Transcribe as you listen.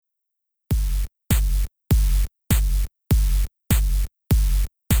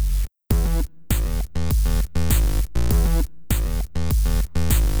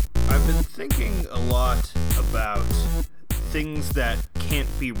a lot about things that can't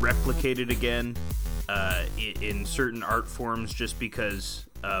be replicated again in certain art forms just because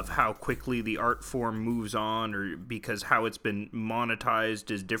of how quickly the art form moves on, or because how it's been monetized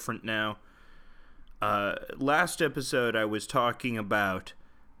is different now. Last episode I was talking about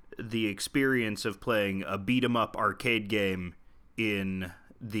the experience of playing a beat-em-up arcade game in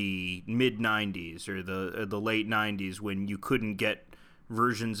the mid-90s or the late 90s when you couldn't get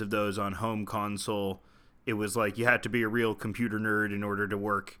versions of those on home console. It was like you had to be a real computer nerd in order to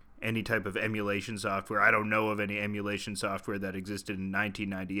work any type of emulation software. I don't know of any emulation software that existed in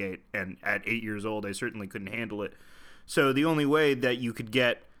 1998, and at 8 years old I certainly couldn't handle it. So the only way that you could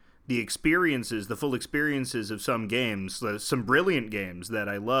get the experiences, the full experiences of some games, some brilliant games that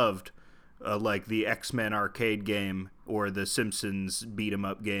I loved, like the X-Men arcade game or the Simpsons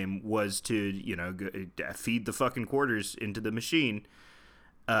beat-em-up game, was to, feed the fucking quarters into the machine.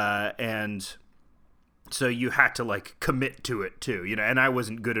 And so you had to, commit to it, too. And I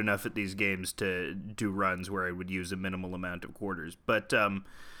wasn't good enough at these games to do runs where I would use a minimal amount of quarters. But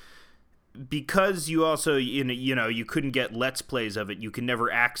because you also, you couldn't get Let's Plays of it, you can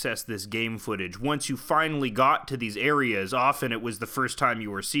never access this game footage. Once you finally got to these areas, often it was the first time you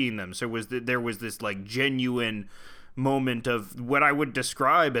were seeing them. So there was this, genuine moment of what I would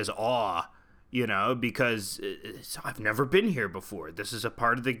describe as awe, because I've never been here before. This is a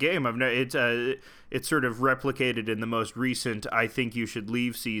part of the game. It's sort of replicated in the most recent I Think You Should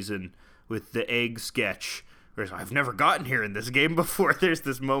Leave season with the egg sketch. Whereas I've never gotten here in this game before. There's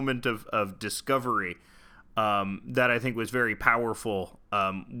this moment of discovery that I think was very powerful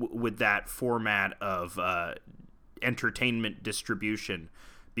with that format of entertainment distribution,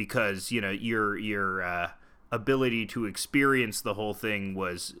 because your ability to experience the whole thing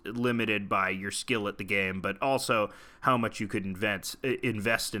was limited by your skill at the game, but also how much you could invest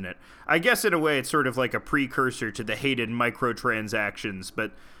in it. I guess in a way it's sort of like a precursor to the hated microtransactions,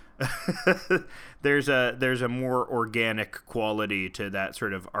 but there's a more organic quality to that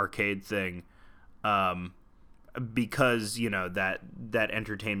sort of arcade thing, because that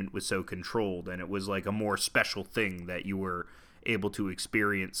entertainment was so controlled, and it was like a more special thing that you were able to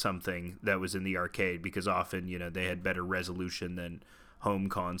experience something that was in the arcade, because often they had better resolution than home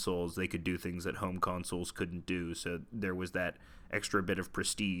consoles. They could do things that home consoles couldn't do, so there was that extra bit of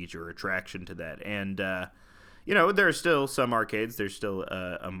prestige or attraction to that. And there are still some arcades. There's still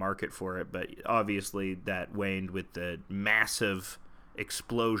a market for it, but obviously that waned with the massive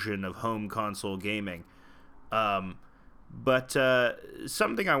explosion of home console gaming. But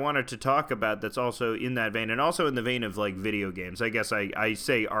something I wanted to talk about that's also in that vein, and also in the vein of video games. I guess I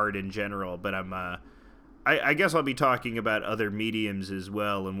say art in general, but I guess I'll be talking about other mediums as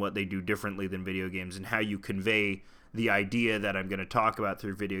well and what they do differently than video games and how you convey the idea that I'm going to talk about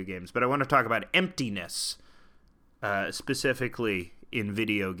through video games. But I want to talk about emptiness. Specifically in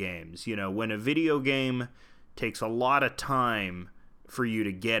video games. When a video game takes a lot of time for you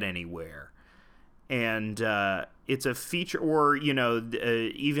to get anywhere, and it's a feature, or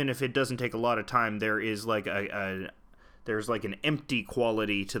even if it doesn't take a lot of time, there is there's an empty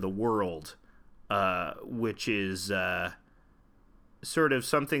quality to the world, which is sort of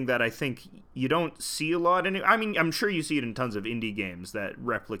something that I think you don't see a lot in it. I mean, I'm sure you see it in tons of indie games that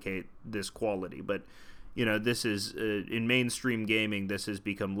replicate this quality, but this is, in mainstream gaming, this has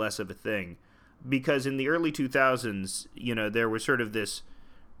become less of a thing. Because in the early 2000s, there was sort of this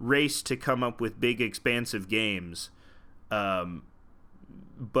race to come up with big, expansive games. But,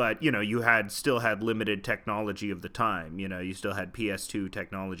 you still had limited technology of the time. You still had PS2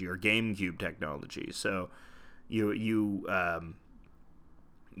 technology or GameCube technology. So you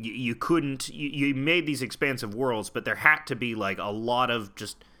couldn't... You made these expansive worlds, but there had to be, a lot of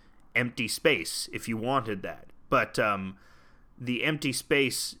just empty space if you wanted that. But the empty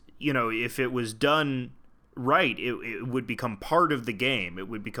space, if it was done right, it would become part of the game. It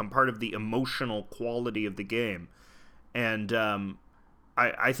would become part of the emotional quality of the game. And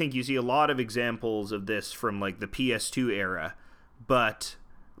I think you see a lot of examples of this from the PS2 era, but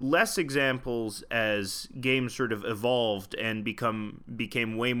less examples as games sort of evolved and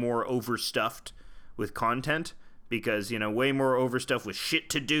became way more overstuffed with content. Because, way more overstuff with shit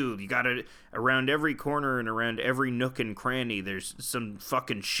to do. You gotta, around every corner and around every nook and cranny, there's some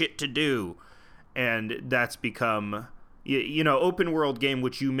fucking shit to do. And that's become, open world game,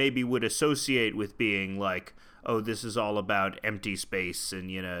 which you maybe would associate with being this is all about empty space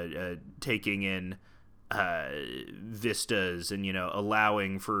and, taking in vistas and,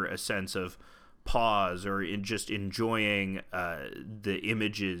 allowing for a sense of pause or in just enjoying the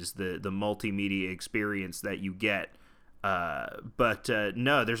images, the multimedia experience that you get But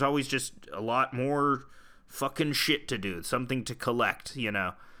no, there's always just a lot more fucking shit to do, something to collect, you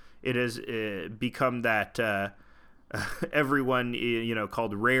know. It has become that everyone, you know,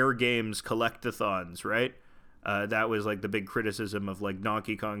 called rare games collectathons, right? That was like the big criticism of like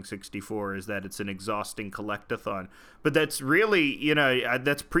Donkey Kong 64 is that it's an exhausting collectathon. But that's really, you know,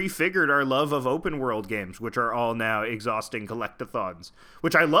 that's prefigured our love of open world games, which are all now exhausting collectathons,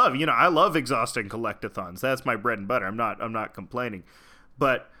 which I love. You know, I love exhausting collectathons. That's my bread and butter. I'm not complaining.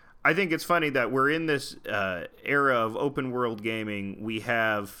 But I think it's funny that we're in this era of open world gaming. We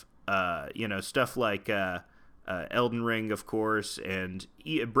have, you know, stuff like Elden Ring, of course, and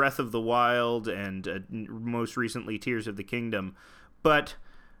Breath of the Wild, and most recently Tears of the Kingdom. But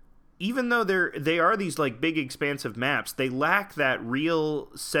even though they are these like big expansive maps, they lack that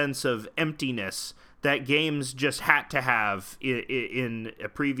real sense of emptiness that games just had to have in a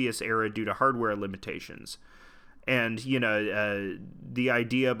previous era due to hardware limitations. And, you know, the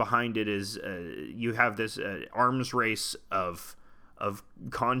idea behind it is you have this arms race of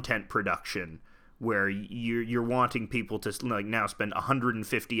content production where you're wanting people to like now spend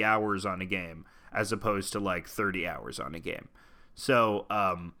 150 hours on a game as opposed to like 30 hours on a game. So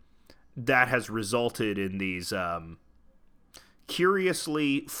that has resulted in these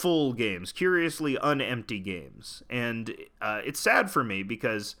curiously full games, curiously unempty games. And it's sad for me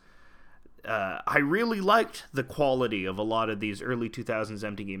because I really liked the quality of a lot of these early 2000s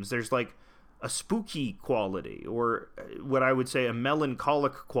empty games. There's like a spooky quality, or what I would say a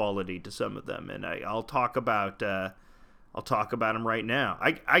melancholic quality to some of them, and I'll talk about them right now.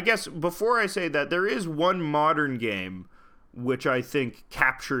 I guess before I say that, there is one modern game which I think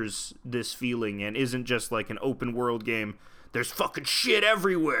captures this feeling and isn't just like an open world game. There's fucking shit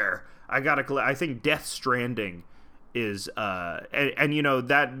everywhere. I think Death Stranding is and you know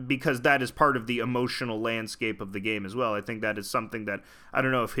that because that is part of the emotional landscape of the game as well. I think that is something that I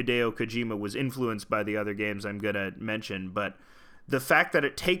don't know if Hideo Kojima was influenced by the other games I'm gonna mention, but the fact that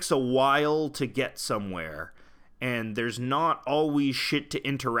it takes a while to get somewhere and there's not always shit to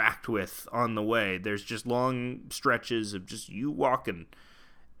interact with on the way. There's just long stretches of just you walking,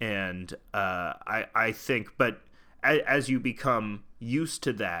 and I think, but as you become used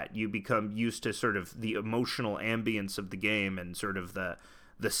to that, you become used to sort of the emotional ambience of the game and sort of the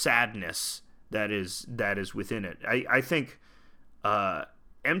sadness that is within it. I think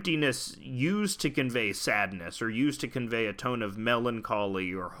Emptiness used to convey sadness or used to convey a tone of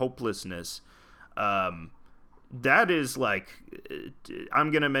melancholy or hopelessness. That is like,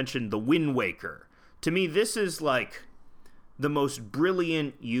 I'm going to mention the Wind Waker. To me, this is like the most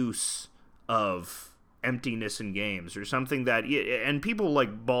brilliant use of emptiness in games, or something that, and people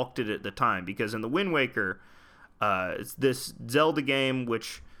like balked it at the time, because in the Wind Waker, it's this Zelda game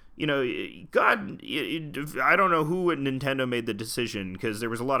which, you know, I don't know who at Nintendo made the decision, because there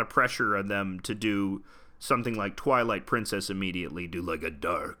was a lot of pressure on them to do something like Twilight Princess immediately, do like a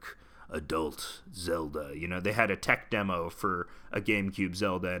dark adult Zelda. You know, they had a tech demo for a GameCube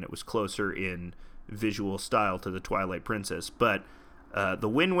Zelda, and it was closer in visual style to the Twilight Princess. But the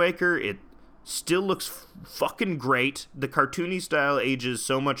Wind Waker, it still looks fucking great. The cartoony style ages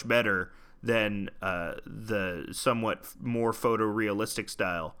so much better than the somewhat more photorealistic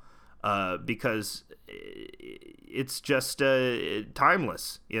style, because it's just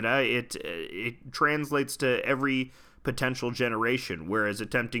timeless. You know, it translates to every potential generation, whereas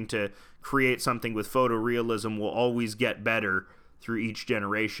attempting to create something with photorealism will always get better through each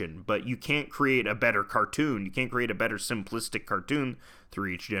generation. But you can't create a better cartoon. You can't create a better simplistic cartoon through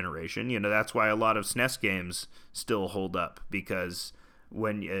each generation. You know, that's why a lot of SNES games still hold up, because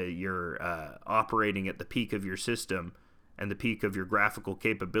when you're operating at the peak of your system and the peak of your graphical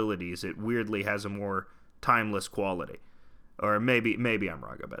capabilities, it weirdly has a more timeless quality. Or maybe I'm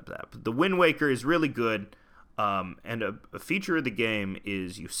wrong about that. But the Wind Waker is really good. And a feature of the game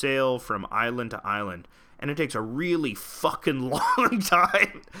is you sail from island to island, and it takes a really fucking long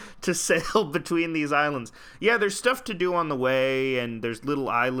time to sail between these islands. Yeah, there's stuff to do on the way, and there's little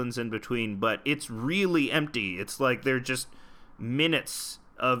islands in between, but it's really empty. It's like they're just minutes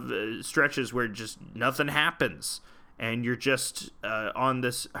of stretches where just nothing happens, and you're just on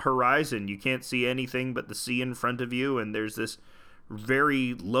this horizon. You can't see anything but the sea in front of you, and there's this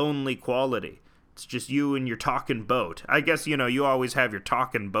very lonely quality. It's just you and your talking boat. I guess, you know, you always have your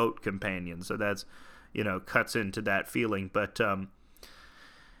talking boat companion, so that's, you know, cuts into that feeling. But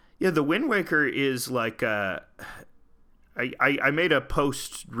yeah, the Wind Waker is like I made a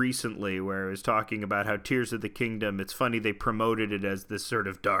post recently where I was talking about how Tears of the Kingdom, it's funny they promoted it as this sort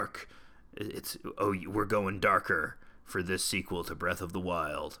of dark, we're going darker for this sequel to Breath of the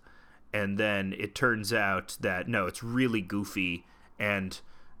Wild. and then it turns out that no, it's really goofy, and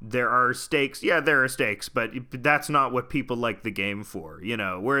there are stakes. Yeah, there are stakes, but that's not what people like the game for,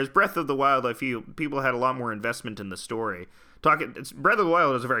 Whereas Breath of the Wild, I feel people had a lot more investment in the story. Breath of the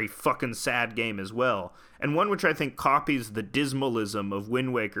Wild is a very fucking sad game as well, and one which I think copies the dismalism of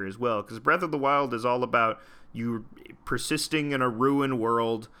Wind Waker as well, because Breath of the Wild is all about you persisting in a ruined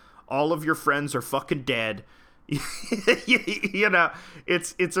world. All of your friends are fucking dead. It's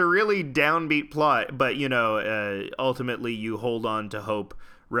a really downbeat plot, but ultimately you hold on to hope,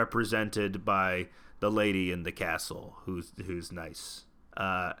 represented by the lady in the castle who's nice.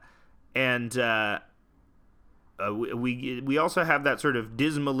 We also have that sort of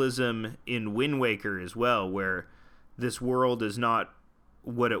dismalism in Wind Waker as well, where this world is not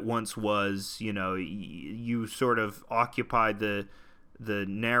what it once was. You sort of occupy the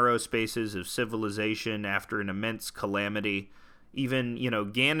narrow spaces of civilization after an immense calamity. Even,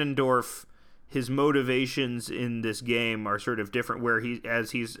 Ganondorf, his motivations in this game are sort of different, where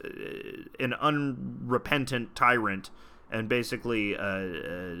he's an unrepentant tyrant and basically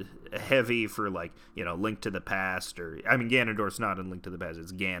heavy for, Link to the Past, Ganondorf's not in Link to the Past,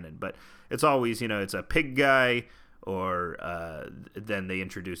 it's Ganon, but it's always, it's a pig guy, or then they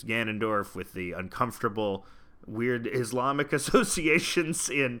introduce Ganondorf with the uncomfortable weird Islamic associations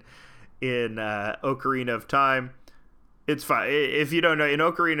in Ocarina of Time. It's fine. If you don't know, in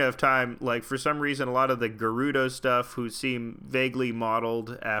Ocarina of Time, for some reason, a lot of the Gerudo stuff, who seem vaguely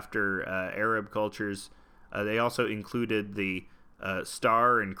modeled after Arab cultures, they also included the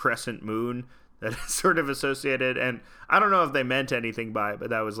star and crescent moon that is sort of associated. And I don't know if they meant anything by it, but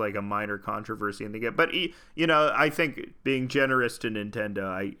that was a minor controversy in the game. But, I think, being generous to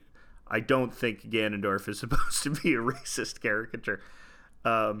Nintendo, I don't think Ganondorf is supposed to be a racist caricature.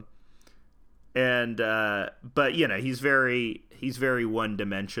 But he's very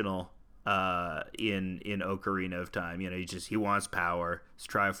one-dimensional in Ocarina of Time. He wants power. He's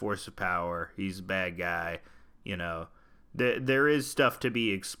Triforce of Power. He's a bad guy. There is stuff to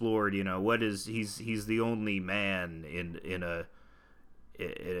be explored. He's the only man in a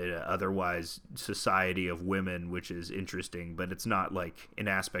otherwise society of women, which is interesting, but it's not an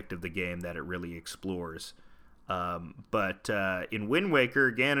aspect of the game that it really explores. But in Wind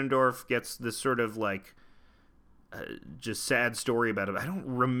Waker, Ganondorf gets this sort of just sad story about him. I don't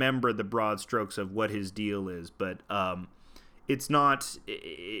remember the broad strokes of what his deal is, but it's not.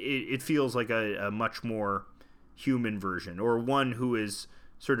 It feels like a much more human version, or one who is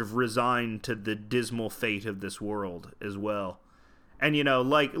sort of resigned to the dismal fate of this world as well. And,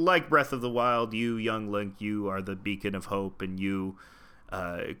 like Breath of the Wild, you, young Link, you are the beacon of hope, and you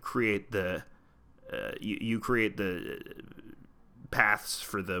create the paths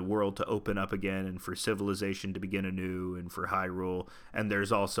for the world to open up again, and for civilization to begin anew, and for Hyrule. And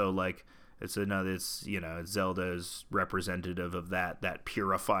there's also Zelda's representative of that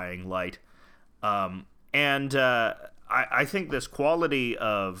purifying light. I think this quality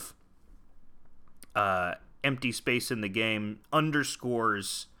of empty space in the game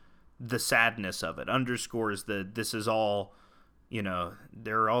underscores the sadness of it, underscores this is all,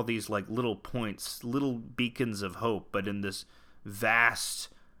 there are all these little points, little beacons of hope, but in this vast,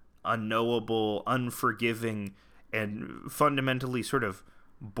 unknowable, unforgiving, and fundamentally sort of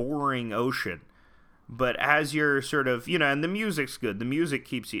boring ocean. But as you're sort of, and the music's good, the music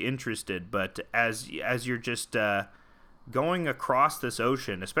keeps you interested, but as you're just going across this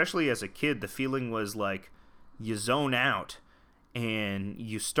ocean, especially as a kid, the feeling was you zone out and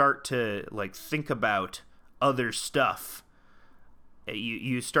you start to think about other stuff.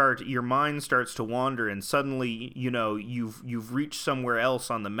 Your mind starts to wander, and suddenly you've reached somewhere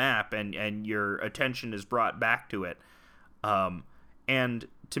else on the map, and your attention is brought back to it. And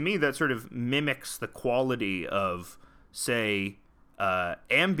to me, that sort of mimics the quality of, say,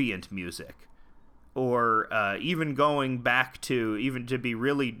 ambient music, or even going back to, even to be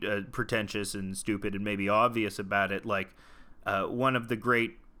really pretentious and stupid and maybe obvious about it, one of the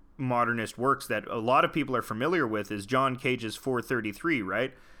great modernist works that a lot of people are familiar with is John Cage's 433,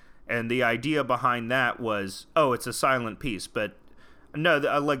 right? And the idea behind that was, it's a silent piece, but no,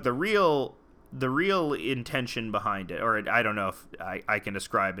 the real intention behind it, or I don't know if I can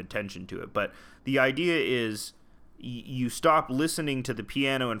ascribe intention to it, but the idea is you stop listening to the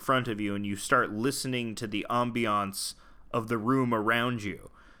piano in front of you and you start listening to the ambiance of the room around you.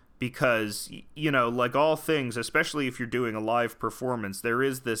 Because, like all things, especially if you're doing a live performance, there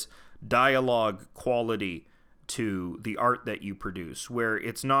is this dialogue quality to the art that you produce, where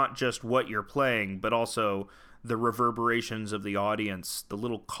it's not just what you're playing, but also the reverberations of the audience, the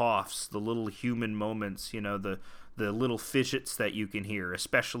little coughs, the little human moments, the the little fidgets that you can hear,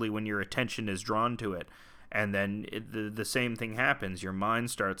 especially when your attention is drawn to it. And then the same thing happens. Your mind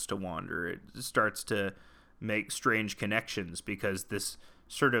starts to wander. It starts to make strange connections because this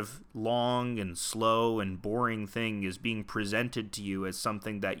sort of long and slow and boring thing is being presented to you as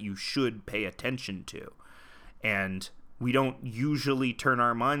something that you should pay attention to. And we don't usually turn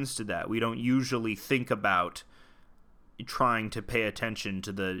our minds to that. We don't usually think about trying to pay attention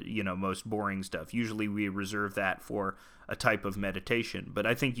to the, most boring stuff. Usually we reserve that for a type of meditation. But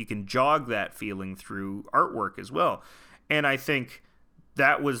I think you can jog that feeling through artwork as well. And I think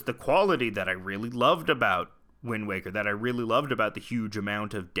that was the quality that I really loved about Wind Waker, that I really loved about the huge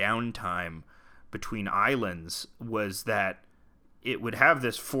amount of downtime between islands, was that it would have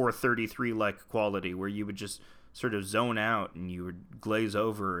this 433-like quality where you would just sort of zone out and you would glaze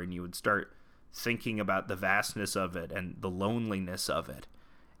over and you would start thinking about the vastness of it and the loneliness of it.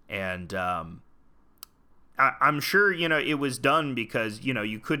 And I'm sure, it was done because,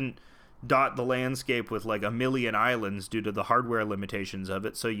 you couldn't dot the landscape with like a million islands due to the hardware limitations of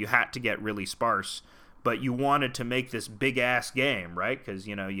it, so you had to get really sparse. But you wanted to make this big-ass game, right? Because,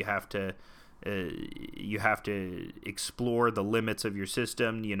 you have to explore the limits of your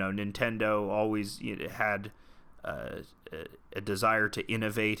system. Nintendo always had a desire to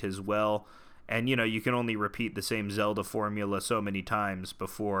innovate as well. And, you can only repeat the same Zelda formula so many times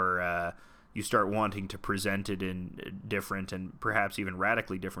before you start wanting to present it in different and perhaps even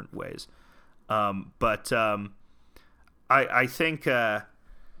radically different ways. But I think,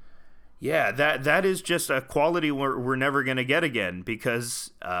 that is just a quality we're never going to get again,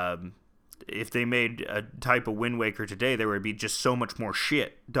 because if they made a type of Wind Waker today, there would be just so much more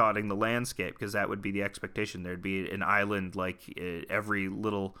shit dotting the landscape, because that would be the expectation. There'd be an island like every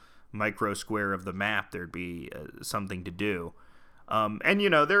little micro square of the map. There'd be something to do. And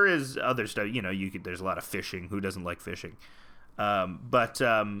there is other stuff. There's a lot of fishing. Who doesn't like fishing? I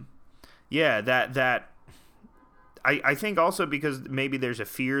think also because maybe there's a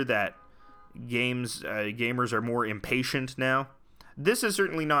fear that gamers are more impatient now. This is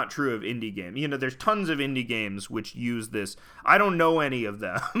certainly not true of indie games. There's tons of indie games which use this. I don't know any of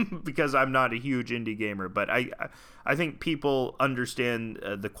them because I'm not a huge indie gamer, but I think people understand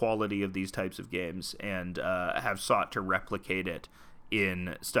the quality of these types of games and have sought to replicate it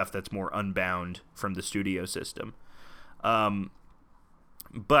in stuff that's more unbound from the studio system. But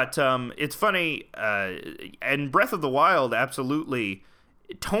it's funny, and Breath of the Wild, absolutely,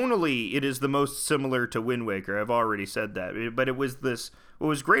 tonally, it is the most similar to Wind Waker. I've already said that. But what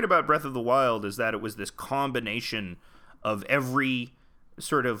was great about Breath of the Wild is that it was this combination of every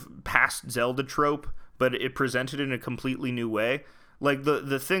sort of past Zelda trope, but it presented in a completely new way. Like,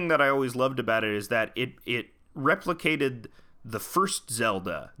 the thing that I always loved about it is that it replicated the first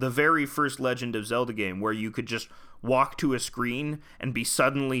Zelda, the very first Legend of Zelda game, where you could just walk to a screen and be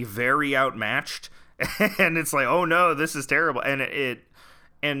suddenly very outmatched, and it's like, oh no, this is terrible.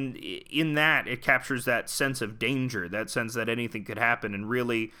 And in that, it captures that sense of danger, that sense that anything could happen, and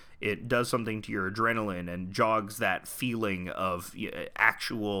really it does something to your adrenaline and jogs that feeling of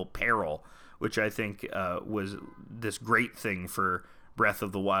actual peril, which I think was this great thing for Breath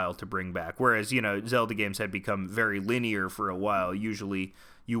of the Wild to bring back. Whereas, Zelda games had become very linear for a while. Usually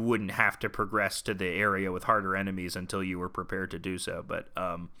you wouldn't have to progress to the area with harder enemies until you were prepared to do so. But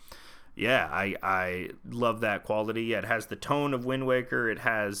I love that quality. Yeah, it has the tone of Wind Waker. It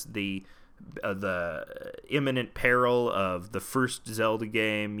has the imminent peril of the first Zelda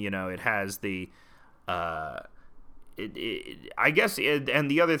game. It has the I guess, and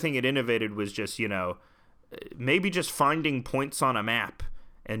the other thing it innovated was just, maybe just finding points on a map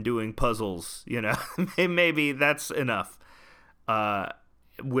and doing puzzles, maybe that's enough.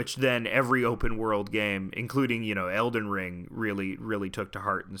 Which then every open world game, including, Elden Ring, really, really took to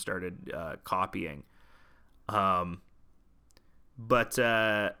heart and started copying. Enough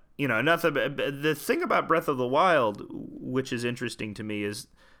of the thing about Breath of the Wild, which is interesting to me, is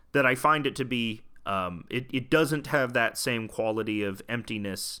that I find it to be, it doesn't have that same quality of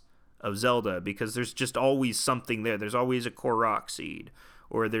emptiness of Zelda, because there's just always something there. There's always a Korok seed,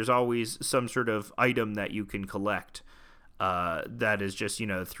 or there's always some sort of item that you can collect that is just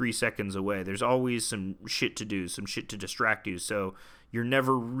 3 seconds away. There's always some shit to do, some shit to distract you, so you're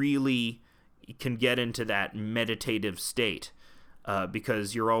never really can get into that meditative state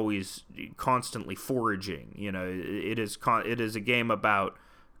because you're always constantly foraging. It is a game about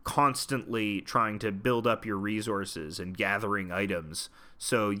constantly trying to build up your resources and gathering items,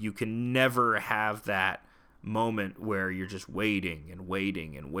 so you can never have that moment where you're just waiting and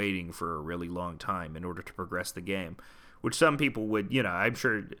waiting and waiting for a really long time in order to progress the game, which some people would, I'm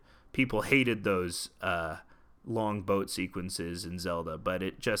sure people hated those long boat sequences in Zelda, but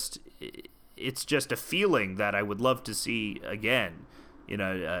it's just a feeling that I would love to see again,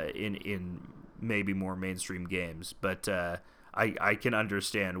 in maybe more mainstream games. But I can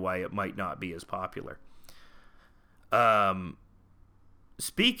understand why it might not be as popular.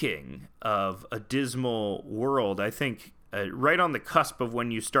 Speaking of a dismal world, I think right on the cusp of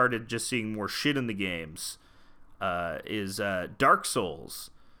when you started just seeing more shit in the games is Dark Souls.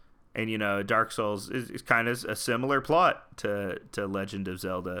 And, Dark Souls is kind of a similar plot to Legend of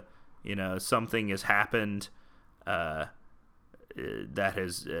Zelda. Something has happened that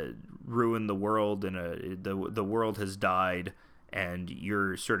has ruined the world, and the world has died, and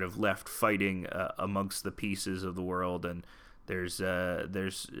you're sort of left fighting amongst the pieces of the world. And there's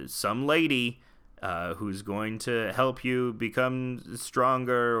some lady who's going to help you become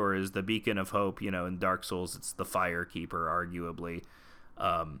stronger, or is the beacon of hope. In Dark Souls, it's the Fire Keeper, arguably.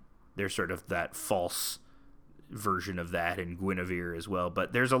 There's sort of that false version of that in Guinevere as well.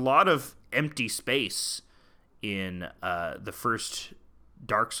 But there's a lot of empty space in the first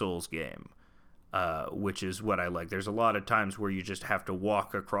Dark Souls game, which is what I like. There's a lot of times where you just have to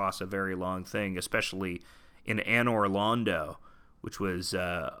walk across a very long thing, especially in Anor Londo, which was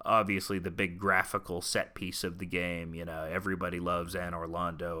obviously the big graphical set piece of the game. Everybody loves Anor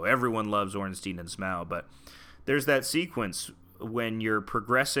Londo. Everyone loves Ornstein and Smaug. But there's that sequence when you're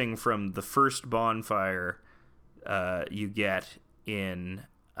progressing from the first bonfire you get in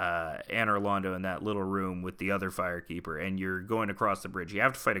Anor Londo, in that little room with the other Firekeeper, and you're going across the bridge. You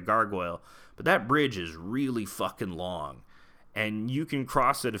have to fight a gargoyle, but that bridge is really fucking long, and you can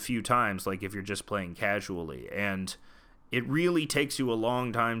cross it a few times, like if you're just playing casually, and it really takes you a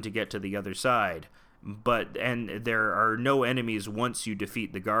long time to get to the other side. And there are no enemies once you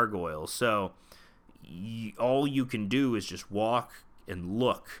defeat the gargoyle, so all you can do is just walk and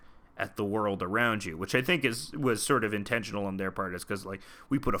look at the world around you, which I think was sort of intentional on their part, is because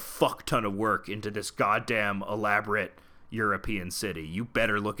we put a fuck ton of work into this goddamn elaborate European city. You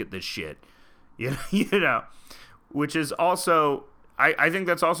better look at this shit, which is also, I think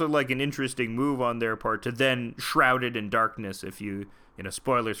that's also an interesting move on their part to then shroud it in darkness. If you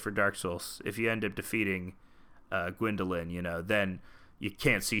spoilers for Dark Souls, if you end up defeating Gwendolyn, then you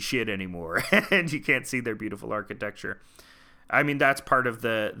can't see shit anymore, and you can't see their beautiful architecture. I mean, that's part of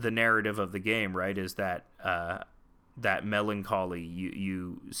the narrative of the game, right? Is that that melancholy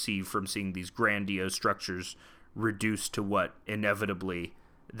you see from seeing these grandiose structures reduced to what inevitably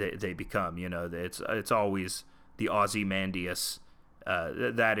they become. It's always the Ozymandias.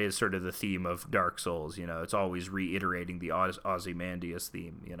 That is sort of the theme of Dark Souls. It's always reiterating the Ozymandias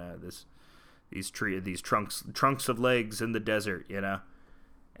theme. These trunks of legs in the desert.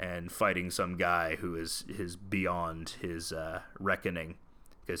 And fighting some guy who is beyond his reckoning,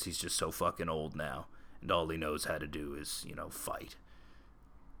 because he's just so fucking old now, and all he knows how to do is fight.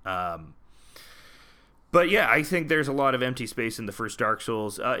 But yeah, I think there's a lot of empty space in the first Dark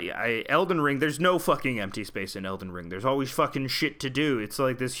Souls. Elden Ring, there's no fucking empty space in Elden Ring. There's always fucking shit to do. It's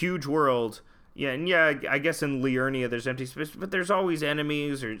like this huge world. Yeah, and I guess in Liurnia there's empty space, but there's always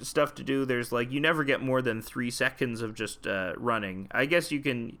enemies or stuff to do. There's you never get more than 3 seconds of just running. I guess you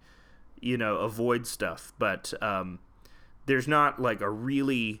can, avoid stuff, but there's not a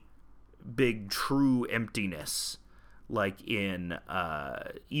really big true emptiness like in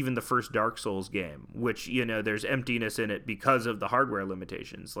even the first Dark Souls game, which, there's emptiness in it because of the hardware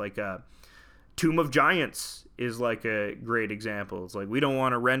limitations. Tomb of Giants is a great example. It's we don't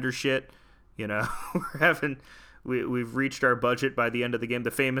want to render shit. We've reached our budget by the end of the game. The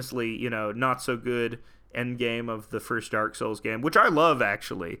famously, not so good end game of the first Dark Souls game, which I love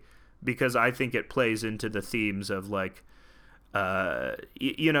actually, because I think it plays into the themes of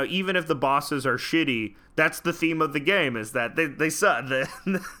even if the bosses are shitty, that's the theme of the game, is that they suck.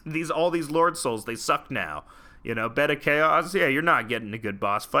 All these Lord Souls, they suck now. Bed of Chaos, yeah, you're not getting a good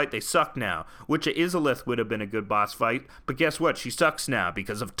boss fight. They suck now. Witch of Izalith would have been a good boss fight, but guess what? She sucks now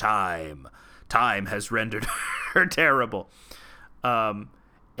because of time. Time has rendered her terrible. I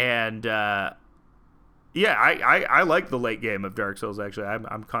like the late game of Dark Souls, actually.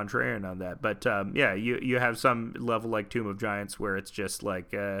 I'm contrarian on that. But, you have some level like Tomb of Giants where it's just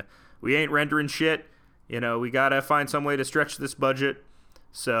we ain't rendering shit. We gotta find some way to stretch this budget.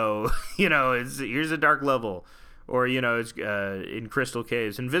 So, here's a dark level. Or, it's in Crystal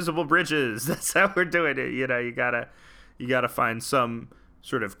Caves, invisible bridges. That's how we're doing it. You gotta find some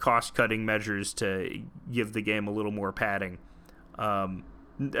sort of cost-cutting measures to give the game a little more padding.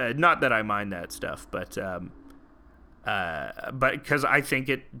 Not that I mind that stuff, but because I think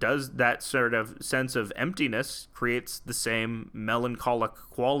it does, that sort of sense of emptiness creates the same melancholic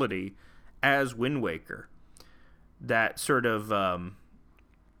quality as Wind Waker. that sort of I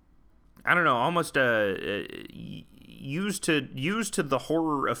don't know, almost used to the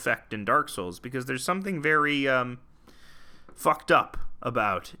horror effect in Dark Souls, because there's something very fucked up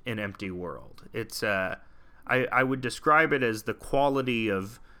about an empty world. It's I would describe it as the quality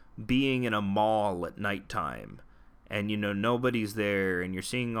of being in a mall at nighttime, and nobody's there, and you're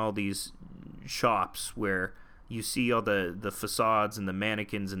seeing all these shops where you see all the facades and the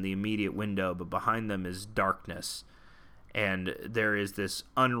mannequins in the immediate window, but behind them is darkness, and there is this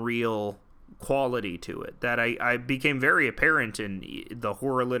unreal quality to it that I became very apparent in the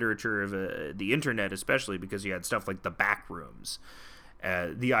horror literature of the internet, especially because you had stuff like the back rooms.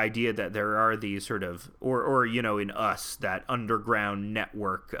 The idea that there are these sort of, or in Us, that underground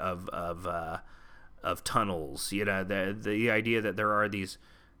network of tunnels. The idea that there are these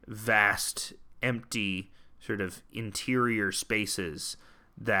vast, empty sort of interior spaces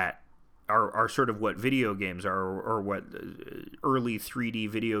that are sort of what video games are, or what early 3D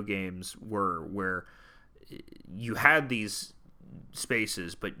video games were, where you had these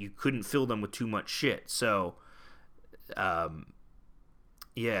spaces, but you couldn't fill them with too much shit. So,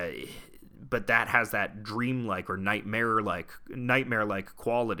 yeah, but that has that dreamlike or nightmare-like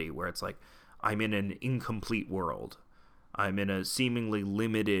quality where it's like, I'm in an incomplete world. I'm in a seemingly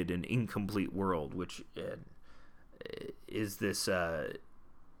limited and incomplete world, which is this,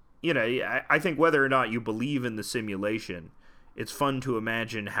 I think whether or not you believe in the simulation, it's fun to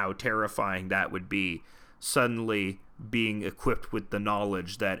imagine how terrifying that would be, suddenly being equipped with the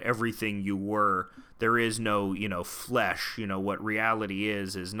knowledge that everything you were, there is no, flesh. What reality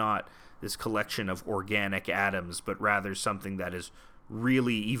is not this collection of organic atoms, but rather something that is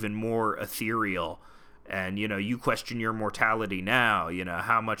really even more ethereal. And, you question your mortality now.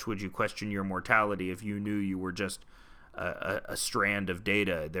 How much would you question your mortality if you knew you were just a strand of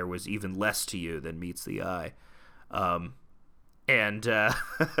data? There was even less to you than meets the eye. And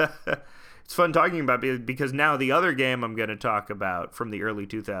it's fun talking about it, because now the other game I'm going to talk about from the early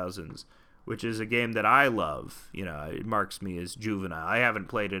 2000s, which is a game that I love, it marks me as juvenile. I haven't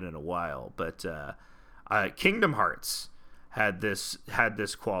played it in a while, but Kingdom Hearts had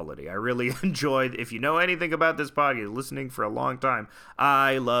this quality. I really enjoyed. If you know anything about this podcast, listening for a long time,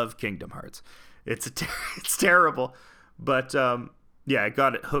 I love Kingdom Hearts. It's terrible, but yeah, it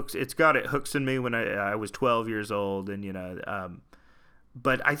got it hooked. It's got it hooked in me when I was 12 years old, and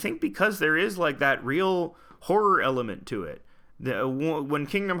but I think because there is like that real horror element to it. When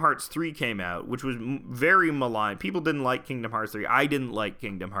Kingdom Hearts 3 came out, which was very maligned, people didn't like Kingdom Hearts 3. I didn't like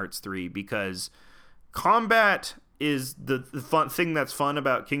Kingdom Hearts 3 because combat is the fun thing that's fun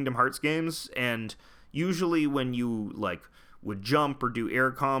about Kingdom Hearts games, and usually when you would jump or do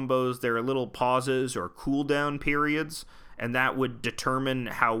air combos, there are little pauses or cooldown periods, and that would determine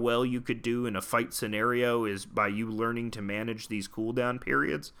how well you could do in a fight scenario, is by you learning to manage these cooldown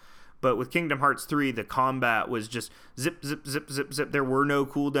periods. But with Kingdom Hearts 3, the combat was just zip, zip, zip, zip, zip. There were no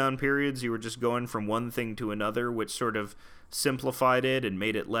cooldown periods. You were just going from one thing to another, which sort of simplified it and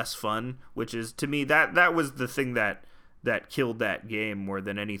made it less fun, which is, to me, that was the thing that killed that game more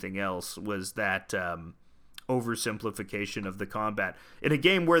than anything else, was that oversimplification of the combat in a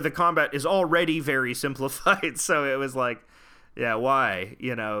game where the combat is already very simplified. So it was like, yeah, why?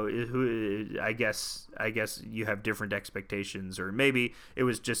 I guess you have different expectations, or maybe it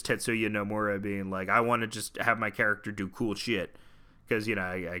was just Tetsuya Nomura being like, I want to just have my character do cool shit, because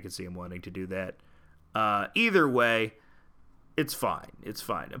I could see him wanting to do that. Either way, it's fine.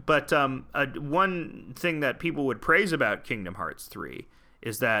 But one thing that people would praise about Kingdom Hearts 3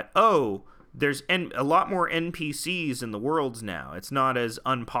 is that, there's a lot more NPCs in the worlds now. It's not as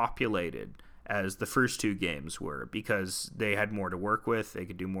unpopulated as the first two games were, because they had more to work with. They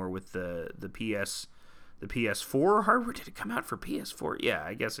could do more with the PS4 hardware. Did it come out for PS4? Yeah,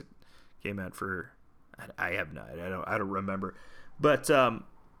 I guess it came out for. I have not. I don't remember. But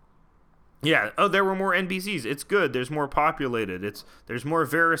yeah. Oh, there were more NPCs. It's good. There's more populated. There's more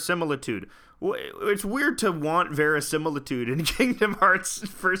verisimilitude. It's weird to want verisimilitude in Kingdom Hearts.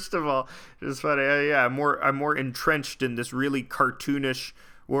 First of all, it's funny. Yeah, I'm more entrenched in this really cartoonish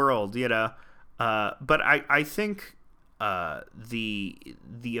world. But I think the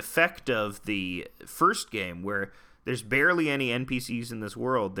effect of the first game, where there's barely any NPCs in this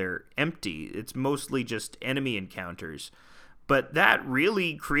world, they're empty. It's mostly just enemy encounters. But that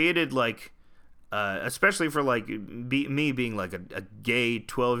really created especially for me being like a gay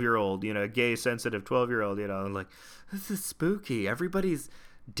 12-year-old, a gay sensitive 12-year-old, like, this is spooky. Everybody's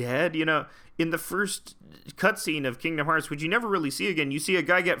dead, in the first cutscene of Kingdom Hearts, which you never really see again. You see a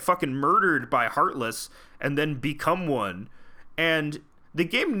guy get fucking murdered by Heartless and then become one. And the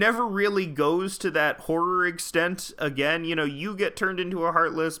game never really goes to that horror extent again. You get turned into a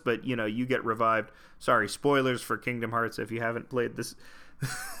Heartless, but, you get revived. Sorry, spoilers for Kingdom Hearts if you haven't played this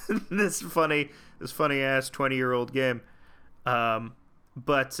this funny ass 20-year-old game.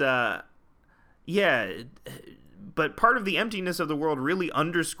 Yeah, but part of the emptiness of the world really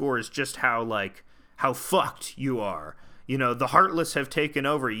underscores just how fucked you are. The Heartless have taken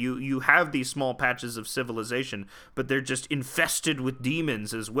over. You have these small patches of civilization, but they're just infested with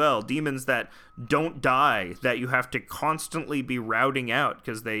demons as well. Demons that don't die, that you have to constantly be routing out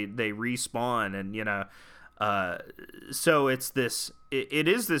because they respawn, and so it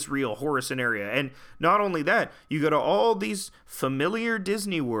is this real horror scenario. And not only that, you go to all these familiar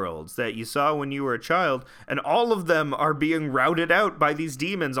Disney worlds that you saw when you were a child, and all of them are being routed out by these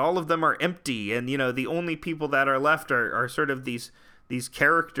demons. All of them are empty, and the only people that are left are sort of these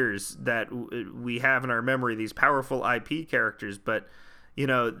characters that we have in our memory, these powerful IP characters, but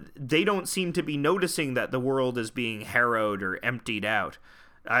they don't seem to be noticing that the world is being harrowed or emptied out.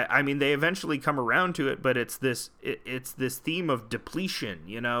 I mean, they eventually come around to it, but it's this theme of depletion,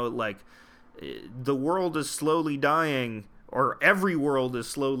 the world is slowly dying, or every world is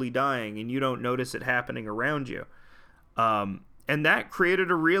slowly dying, and you don't notice it happening around you. And that created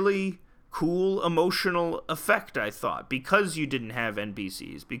a really cool emotional effect, I thought, because you didn't have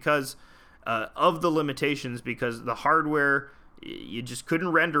NPCs, because of the limitations, because the hardware, you just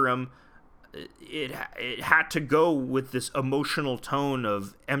couldn't render them. It had to go with this emotional tone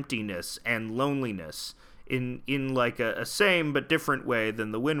of emptiness and loneliness in like a same but different way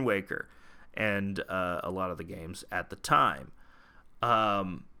than the Wind Waker and a lot of the games at the time.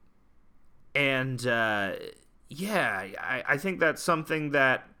 I think that's something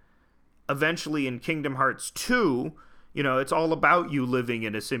that eventually in Kingdom Hearts 2, it's all about you living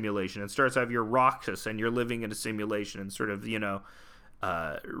in a simulation. It starts out you're Roxas and you're living in a simulation, and sort of,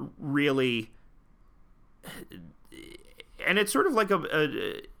 really, and it's sort of like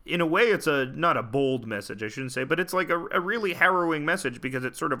in a way, it's not a bold message, I shouldn't say, but it's like a really harrowing message, because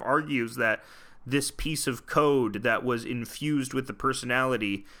it sort of argues that this piece of code that was infused with the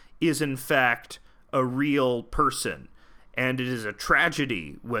personality is in fact a real person, and it is a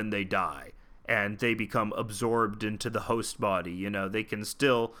tragedy when they die and they become absorbed into the host body. They can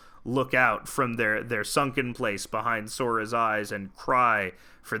still look out from their sunken place behind Sora's eyes and cry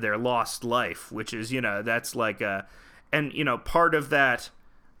for their lost life, which is, that's like part of that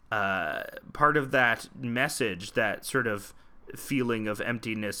message, that sort of feeling of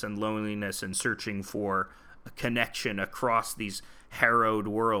emptiness and loneliness and searching for a connection across these harrowed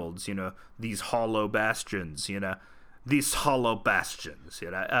worlds, these hollow bastions,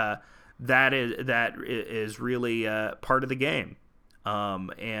 that is really part of the game.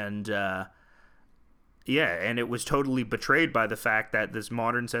 And it was totally betrayed by the fact that this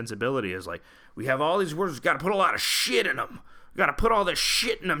modern sensibility is like, we have all these words, we've got to put a lot of shit in them. We've got to put all this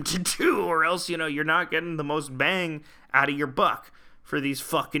shit in them to do, or else, you're not getting the most bang out of your buck for these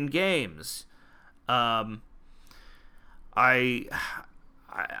fucking games. I'm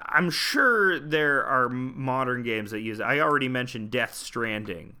sure there are modern games that use it. I already mentioned Death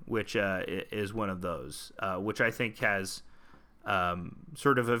Stranding, which is one of those, which I think has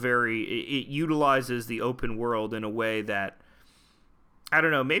sort of it utilizes the open world in a way that, I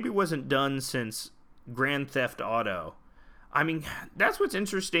don't know, maybe wasn't done since Grand Theft Auto. I mean, that's what's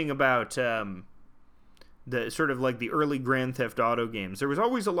interesting about the sort of like the early Grand Theft Auto games. There was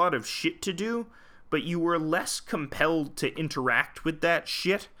always a lot of shit to do, but you were less compelled to interact with that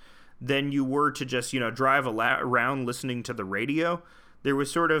shit than you were to just, drive around listening to the radio. There was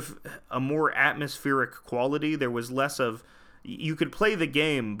sort of a more atmospheric quality. There was less of, you could play the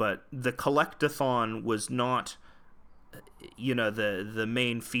game, but the collectathon was not, the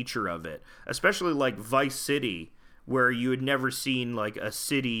main feature of it. Especially like Vice City, where you had never seen like a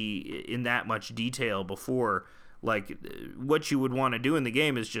city in that much detail before. Like, what you would want to do in the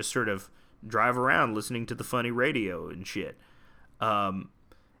game is just sort of drive around listening to the funny radio and shit.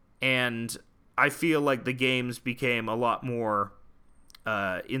 And I feel like the games became a lot more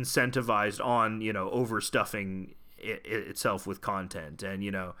incentivized on, overstuffing itself with content and,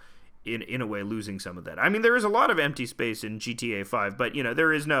 in a way losing some of that. I mean, there is a lot of empty space in GTA 5, but,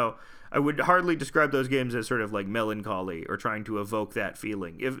 there is no, I would hardly describe those games as sort of like melancholy or trying to evoke that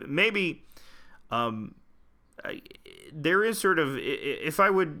feeling. If maybe, there is sort of, if I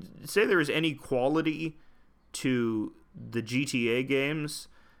would say there is any quality to the GTA games,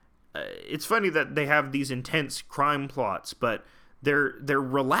 it's funny that they have these intense crime plots, but they're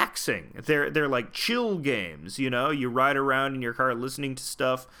relaxing. They're like chill games, you know? You ride around in your car listening to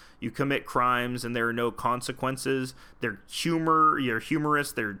stuff, you commit crimes, and there are no consequences. You're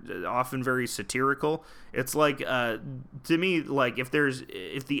humorous, they're often very satirical. It's like, to me, like, if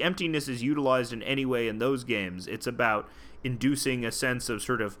the emptiness is utilized in any way in those games, it's about inducing a sense of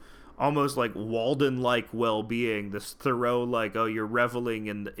sort of almost like Walden-like well-being, this Thoreau, like, oh, you're reveling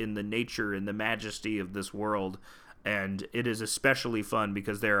in the nature and the majesty of this world. And it is especially fun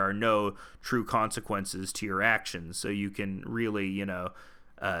because there are no true consequences to your actions. So you can really, you know,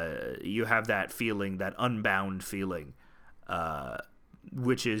 you have that feeling, that unbound feeling,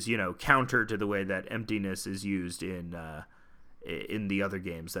 which is, you know, counter to the way that emptiness is used in the other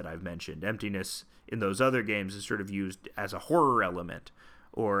games that I've mentioned. Emptiness in those other games is sort of used as a horror element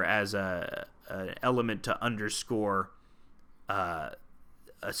or as an element to underscore a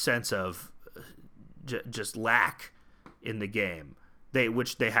sense of just lack in the game,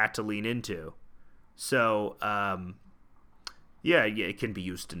 which they had to lean into. So, yeah, it can be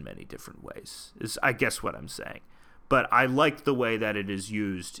used in many different ways, is I guess what I'm saying. But I like the way that it is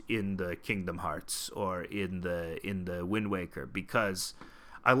used in the Kingdom Hearts or in the Wind Waker, because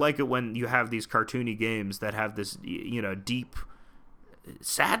I like it when you have these cartoony games that have this, you know, deep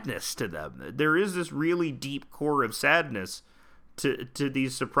sadness to them. There is this really deep core of sadness to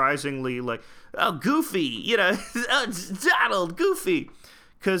these surprisingly, like, oh, Goofy, you know, Donald, Goofy,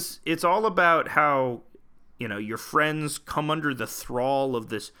 because it's all about how, you know, your friends come under the thrall of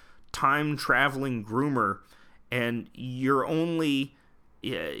this time-traveling groomer, and your only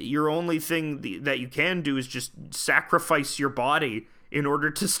thing that you can do is just sacrifice your body in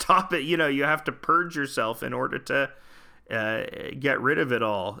order to stop it. You know, you have to purge yourself in order to get rid of it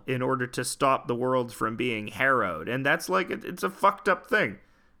all, in order to stop the world from being harrowed. And that's like, it's a fucked up thing.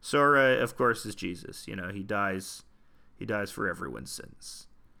 Sora, of course, is Jesus. You know, he dies for everyone's sins.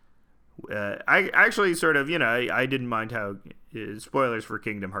 I actually sort of, you know, I didn't mind how, spoilers for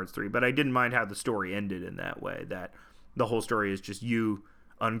Kingdom Hearts 3, but I didn't mind how the story ended in that way, that the whole story is just you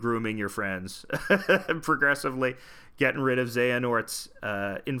ungrooming your friends, progressively getting rid of Xehanort's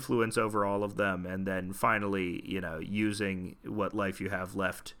influence over all of them, and then finally, you know, using what life you have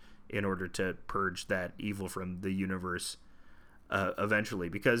left in order to purge that evil from the universe eventually.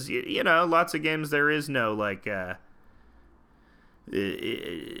 Because, you know, lots of games there is no, like, in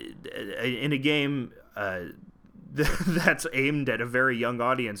a game that's aimed at a very young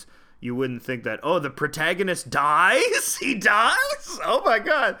audience, you wouldn't think that, oh, the protagonist dies? He dies? Oh my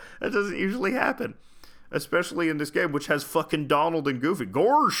god, that doesn't usually happen. Especially in this game, which has fucking Donald and Goofy.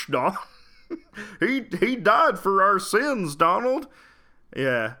 Gorsh, Donald. he died for our sins, Donald.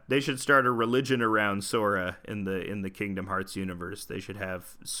 Yeah, they should start a religion around Sora in the Kingdom Hearts universe. They should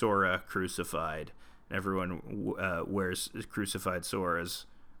have Sora crucified. Everyone wears crucified Soras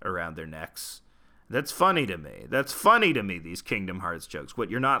around their necks. That's funny to me. These Kingdom Hearts jokes.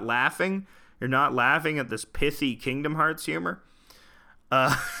 What, you're not laughing? You're not laughing at this pithy Kingdom Hearts humor?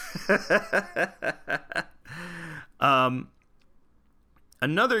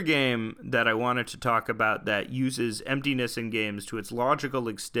 Another game that I wanted to talk about that uses emptiness in games to its logical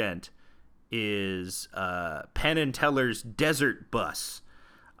extent is Penn and Teller's Desert Bus.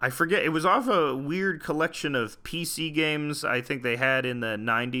 I forget, it was off a weird collection of PC games I think they had in the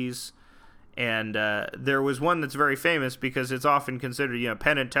 90s. And there was one that's very famous because it's often considered, you know,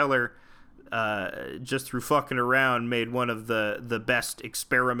 Penn and Teller, just through fucking around, made one of the best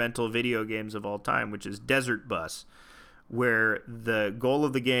experimental video games of all time, which is Desert Bus, where the goal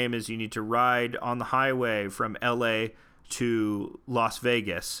of the game is you need to ride on the highway from LA to Las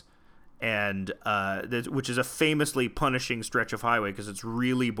Vegas, and which is a famously punishing stretch of highway because it's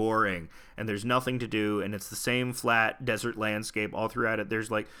really boring and there's nothing to do, and it's the same flat desert landscape all throughout it.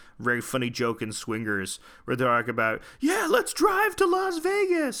 There's like very funny joke in Swingers where they're talking about, yeah, let's drive to Las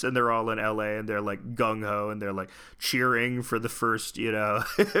Vegas, and they're all in LA and they're like gung-ho and they're like cheering for the first, you know,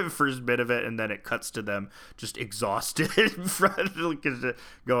 first bit of it, and then it cuts to them just exhausted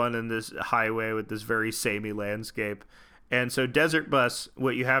going in this highway with this very samey landscape. And so Desert Bus,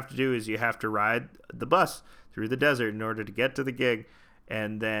 what you have to do is you have to ride the bus through the desert in order to get to the gig.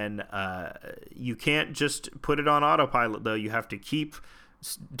 And then you can't just put it on autopilot, though. You have to keep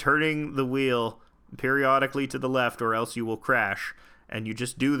turning the wheel periodically to the left or else you will crash. And you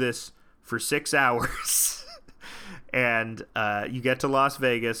just do this for 6 hours. And you get to Las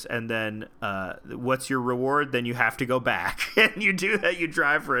Vegas, and then what's your reward? Then you have to go back. And you do that. You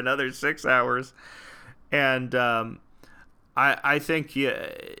drive for another 6 hours. And I think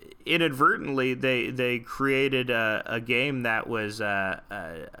inadvertently they created a game that was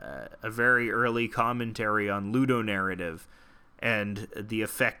a very early commentary on ludonarrative, and the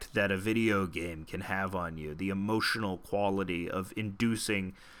effect that a video game can have on you, the emotional quality of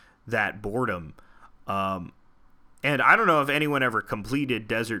inducing that boredom. And I don't know if anyone ever completed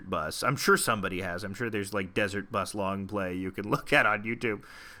Desert Bus. I'm sure somebody has. I'm sure there's like Desert Bus long play you can look at on YouTube.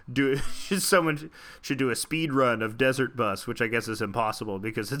 Someone should do a speed run of Desert Bus, which I guess is impossible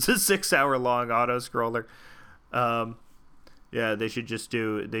because it's a 6-hour long auto scroller. Yeah, they should just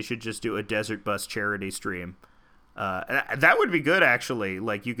do a Desert Bus charity stream. That would be good, actually.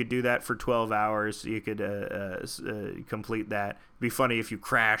 Like, you could do that for 12 hours. You could complete that. It'd be funny if you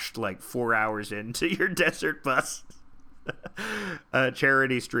crashed like 4 hours into your Desert Bus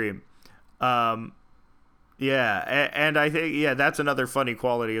charity stream. Yeah, and I think, that's another funny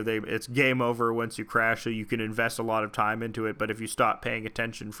quality of it's game over once you crash, so you can invest a lot of time into it, but if you stop paying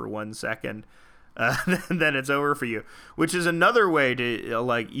attention for 1 second, then it's over for you. Which is another way to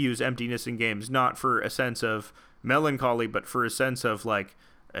like use emptiness in games, not for a sense of melancholy, but for a sense of like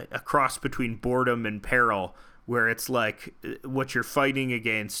a cross between boredom and peril, where it's like what you're fighting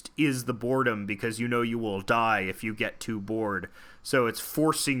against is the boredom because you know you will die if you get too bored. So it's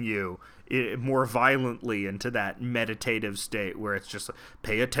forcing you more violently into that meditative state where it's just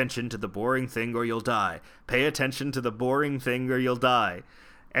pay attention to the boring thing or you'll die. Pay attention to the boring thing or you'll die.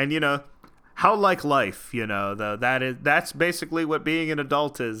 And, how like life, that's basically what being an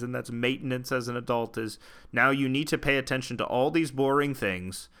adult is, and that's maintenance as an adult is. Now you need to pay attention to all these boring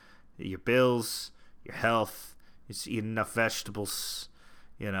things, your bills, your health, just eat enough vegetables,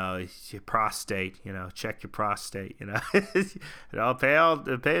 your prostate, check your prostate,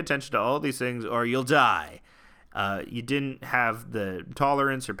 pay attention to all these things or you'll die. You didn't have the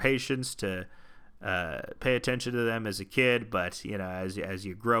tolerance or patience to pay attention to them as a kid, but, as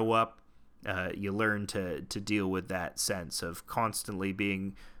you grow up, you learn to deal with that sense of constantly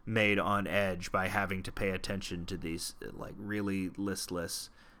being made on edge by having to pay attention to these like really listless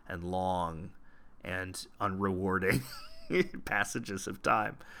and long and unrewarding passages of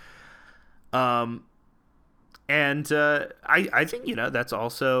time. I think that's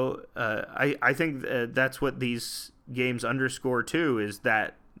also I think that's what these games underscore too, is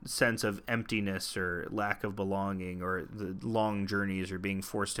that sense of emptiness or lack of belonging, or the long journeys, or being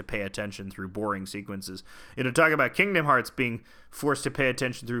forced to pay attention through boring sequences. Talk about Kingdom Hearts being forced to pay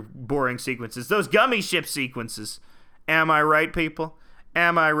attention through boring sequences. Those gummy ship sequences. Am I right, people?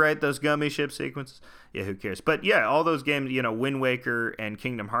 Am I right? Those gummy ship sequences. Yeah, who cares? But yeah, all those games, Wind Waker and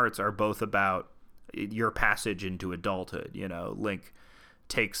Kingdom Hearts are both about your passage into adulthood. Link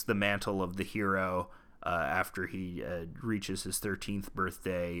takes the mantle of the hero after he reaches his 13th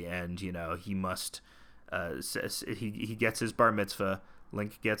birthday, and he must he gets his bar mitzvah.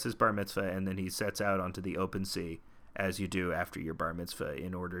 Link gets his bar mitzvah, and then he sets out onto the open sea, as you do after your bar mitzvah,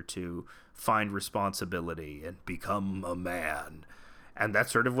 in order to find responsibility and become a man. And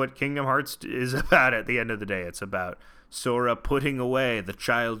that's sort of what Kingdom Hearts is about at the end of the day. It's about Sora putting away the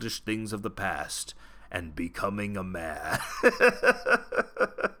childish things of the past and becoming a man.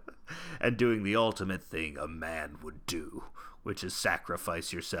 And doing the ultimate thing a man would do, which is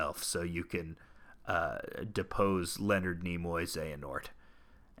sacrifice yourself so you can depose Leonard Nimoy's Xehanort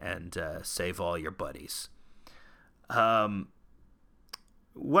and save all your buddies.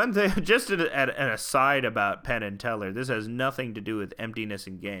 One thing, just an aside about Penn and Teller, this has nothing to do with emptiness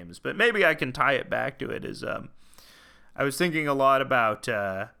in games, but maybe I can tie it back to it, is I was thinking a lot about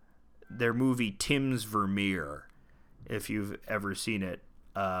their movie Tim's Vermeer, if you've ever seen it.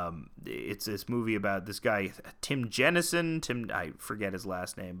 It's this movie about this guy, Tim Jennison. I forget his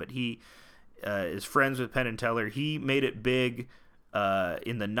last name, but he is friends with Penn and Teller. He made it big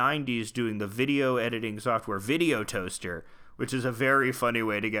in the 90s doing the video editing software Video Toaster, which is a very funny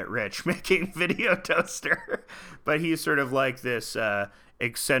way to get rich, making Video Toaster. But he's sort of like this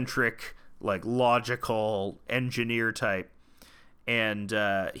eccentric, like logical engineer type. And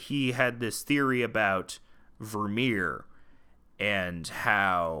he had this theory about Vermeer, and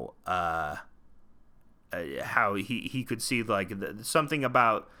how he could see like something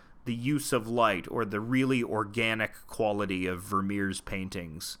about the use of light, or the really organic quality of Vermeer's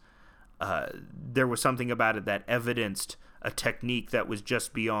paintings. There was something about it that evidenced a technique that was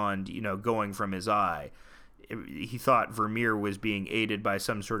just beyond, going from his eye. He thought Vermeer was being aided by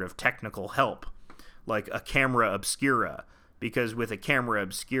some sort of technical help, like a camera obscura. Because with a camera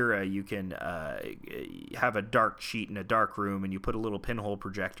obscura, you can have a dark sheet in a dark room, and you put a little pinhole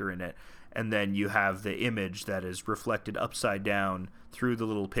projector in it, and then you have the image that is reflected upside down through the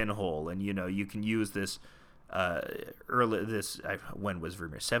little pinhole. And you can use this when was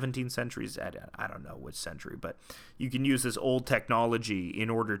Vermeer? 17th centuries? I don't know which century, but you can use this old technology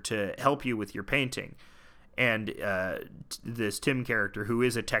in order to help you with your painting. And this Tim character, who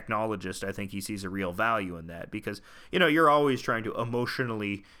is a technologist, I think he sees a real value in that, because, you're always trying to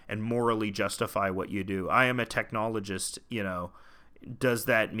emotionally and morally justify what you do. I am a technologist, does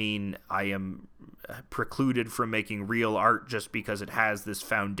that mean I am precluded from making real art just because it has this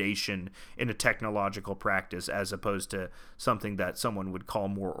foundation in a technological practice, as opposed to something that someone would call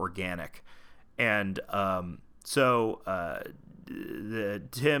more organic? And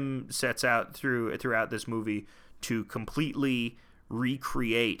Tim sets out throughout this movie to completely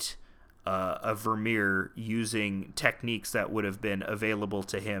recreate a Vermeer using techniques that would have been available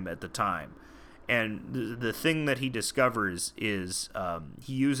to him at the time. And the thing that he discovers is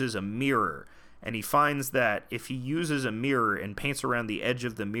he uses a mirror, and he finds that if he uses a mirror and paints around the edge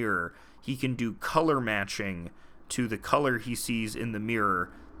of the mirror, he can do color matching to the color he sees in the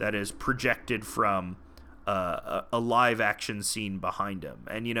mirror that is projected from a live action scene behind him.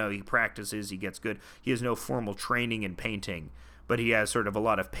 And, he practices, he gets good. He has no formal training in painting, but he has sort of a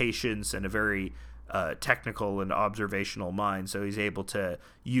lot of patience and a very technical and observational mind. So he's able to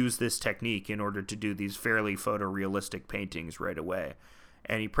use this technique in order to do these fairly photorealistic paintings right away.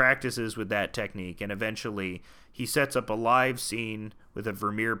 And he practices with that technique, and eventually he sets up a live scene with a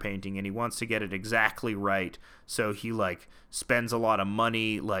Vermeer painting, and he wants to get it exactly right. So he spends a lot of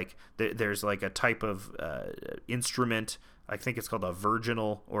money. There's a type of instrument, I think it's called a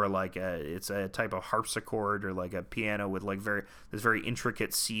virginal, or it's a type of harpsichord, or a piano with this very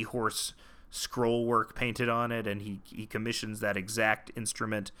intricate seahorse scroll work painted on it, and he commissions that exact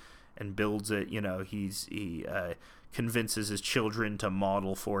instrument and builds it. He convinces his children to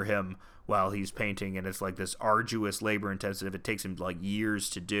model for him while he's painting, and it's this arduous, labor intensive. It takes him years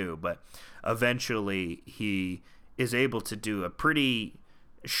to do, but eventually he is able to do a pretty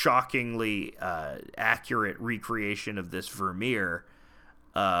shockingly accurate recreation of this Vermeer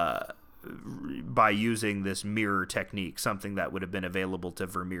by using this mirror technique, something that would have been available to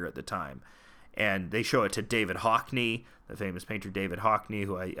Vermeer at the time. And they show it to David Hockney, the famous painter David Hockney,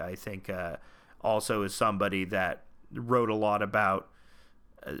 who I think also is somebody that wrote a lot about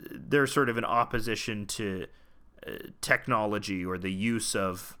they're sort of in opposition to technology, or the use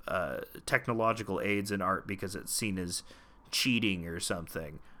of technological aids in art, because it's seen as cheating or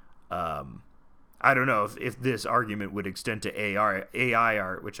something. I don't know if this argument would extend to AI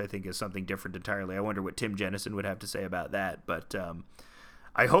art, which I think is something different entirely. I wonder what Tim Jennison would have to say about that, but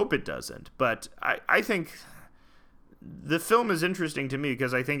I hope it doesn't. But I think the film is interesting to me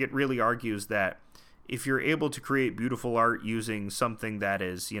because I think it really argues that if you're able to create beautiful art using something that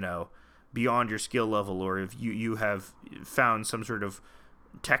is, beyond your skill level, or if you have found some sort of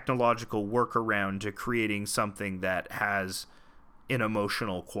technological workaround to creating something that has an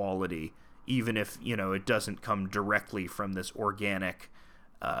emotional quality, even if, it doesn't come directly from this organic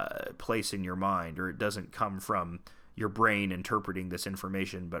place in your mind, or it doesn't come from your brain interpreting this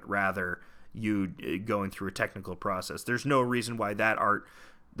information, but rather you going through a technical process. There's no reason why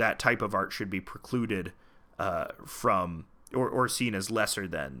that type of art should be precluded from or seen as lesser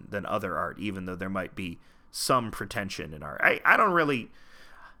than other art, even though there might be some pretension in art. I don't really...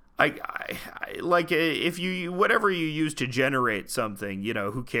 I like, if you whatever you use to generate something,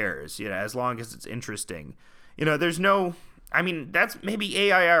 who cares? As long as it's interesting. There's no... I mean, that's maybe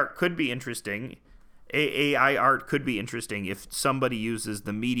AI art could be interesting. AI art could be interesting if somebody uses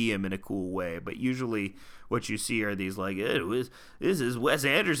the medium in a cool way, but usually what you see are these this is Wes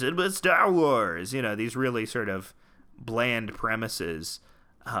Anderson with Star Wars, these really sort of bland premises.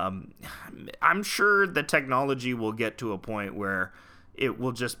 I'm sure the technology will get to a point where it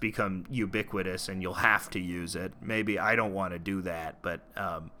will just become ubiquitous and you'll have to use it. Maybe I don't want to do that, but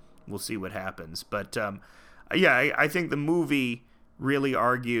we'll see what happens. But I think the movie really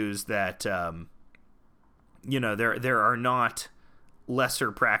argues that there are not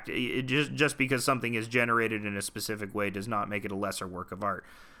lesser practice. Just because something is generated in a specific way does not make it a lesser work of art.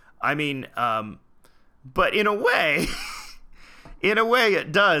 I mean, but in a way,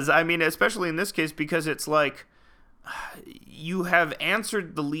 it does. I mean, especially in this case, because it's you have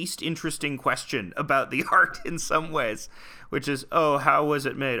answered the least interesting question about the art in some ways, which is, oh, how was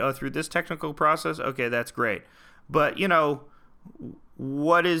it made? Oh, through this technical process? Okay, that's great. But,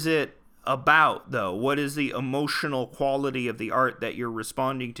 what is it about, though? What is the emotional quality of the art that you're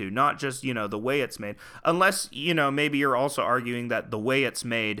responding to? Not just, the way it's made. Unless, maybe you're also arguing that the way it's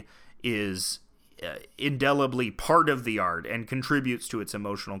made is indelibly part of the art and contributes to its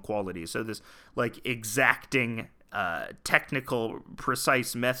emotional quality. So this, exacting, technical,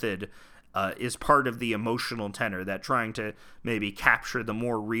 precise method is part of the emotional tenor, that trying to maybe capture the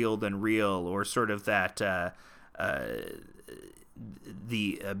more real than real, or sort of that...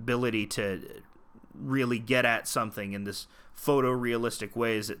 the ability to really get at something in this photorealistic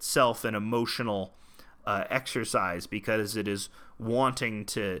way is itself an emotional exercise, because it is wanting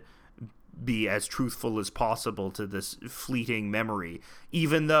to be as truthful as possible to this fleeting memory,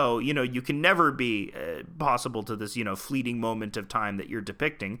 even though, you can never be possible to this, fleeting moment of time that you're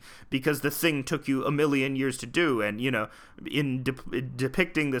depicting, because the thing took you a million years to do. And, in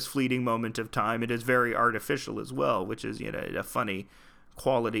depicting this fleeting moment of time, it is very artificial as well, which is, a funny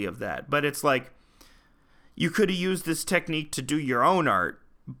quality of that. But it's like, you could have used this technique to do your own art,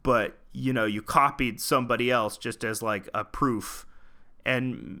 but, you copied somebody else just as like a proof.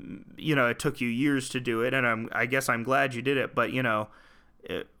 And, it took you years to do it, and I guess I'm glad you did it, but,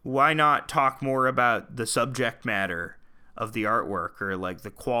 why not talk more about the subject matter of the artwork, or, like,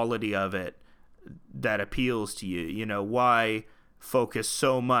 the quality of it that appeals to you? Why focus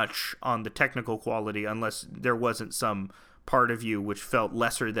so much on the technical quality unless there wasn't some part of you which felt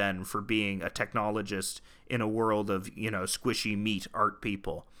lesser than for being a technologist in a world of, squishy meat art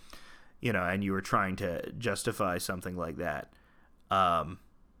people, and you were trying to justify something like that. I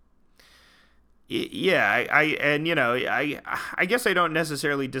guess I don't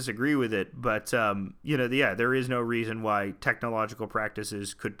necessarily disagree with it, but, there is no reason why technological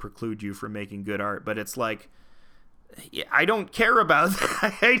practices could preclude you from making good art, but it's like, I don't care about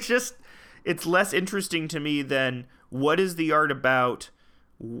that. It's less interesting to me than what is the art about?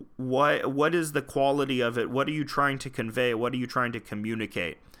 What is the quality of it? What are you trying to convey? What are you trying to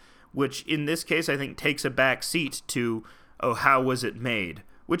communicate? Which in this case, I think takes a back seat to, how was it made?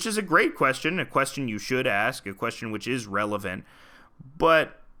 Which is a great question, a question you should ask, a question which is relevant,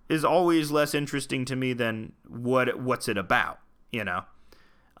 but is always less interesting to me than what's it about, And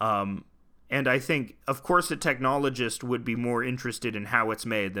I think, of course, a technologist would be more interested in how it's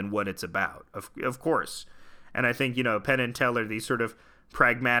made than what it's about, of course. And I think, Penn and Teller, these sort of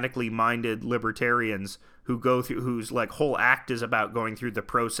pragmatically minded libertarians who go through, whose like whole act is about going through the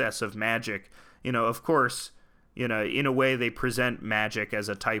process of magic, of course. In a way, they present magic as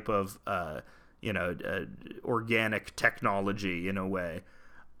a type of, organic technology in a way.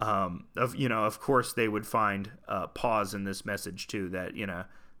 Of course, they would find pause in this message too, that,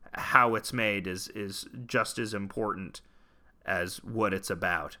 how it's made is just as important as what it's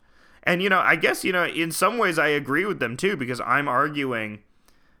about. And, I guess, in some ways I agree with them too, because I'm arguing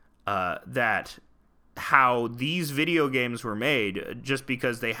that how these video games were made, just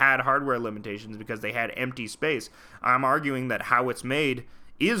because they had hardware limitations, because they had empty space, I'm arguing that how it's made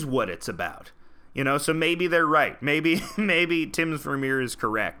is what it's about. So maybe they're right. Maybe Tim Vermeer is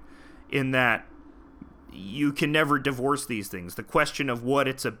correct in that you can never divorce these things. The question of what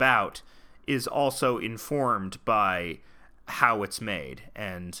it's about is also informed by how it's made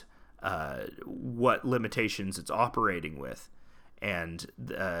and what limitations it's operating with, and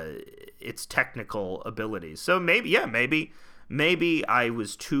its technical abilities. So maybe I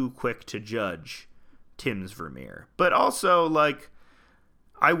was too quick to judge Tim's Vermeer. But also, like,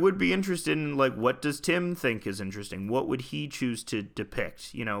 I would be interested in, like, what does Tim think is interesting? What would he choose to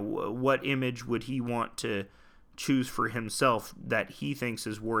depict? What image would he want to choose for himself that he thinks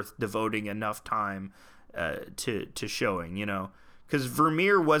is worth devoting enough time to showing, Because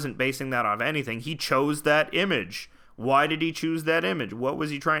Vermeer wasn't basing that off anything. He chose that image. Why did he choose that image? What was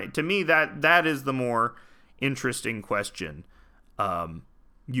he trying? To me, that is the more interesting question,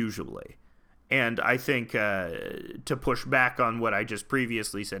 usually. And I think to push back on what I just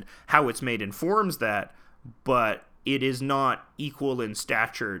previously said, how it's made informs that, but it is not equal in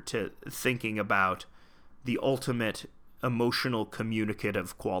stature to thinking about the ultimate emotional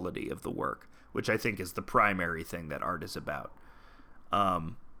communicative quality of the work, which I think is the primary thing that art is about.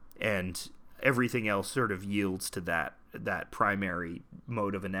 And everything else sort of yields to that primary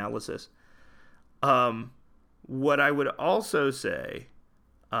mode of analysis. What I would also say,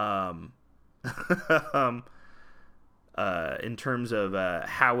 in terms of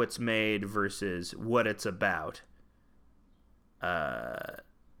how it's made versus what it's about,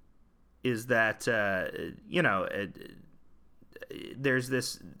 is that there's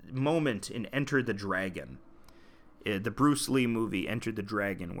this moment in Enter the Dragon, the Bruce Lee movie Enter the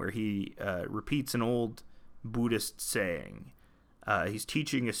Dragon, where he repeats an old Buddhist saying. He's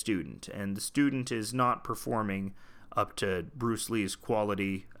teaching a student, and the student is not performing up to Bruce Lee's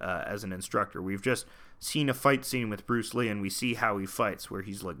quality as an instructor. We've just seen a fight scene with Bruce Lee, and we see how he fights, where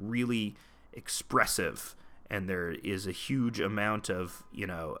he's like really expressive, and there is a huge amount of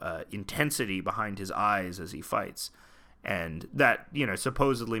intensity behind his eyes as he fights. And that,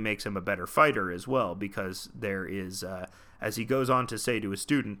 supposedly makes him a better fighter as well, because there is, as he goes on to say to a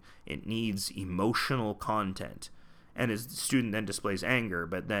student, it needs emotional content. and his student then displays anger,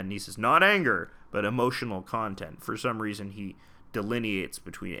 but then he says not anger, but emotional content. For some reason, he delineates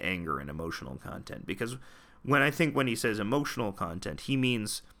between anger and emotional content, because when he says emotional content, he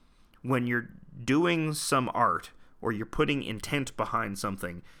means when you're doing some art or you're putting intent behind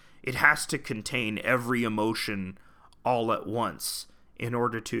something, it has to contain every emotion all at once in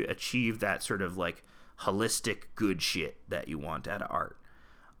order to achieve that sort of like holistic good shit that you want out of art.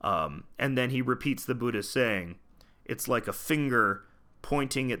 And then he repeats the Buddha's saying, it's like a finger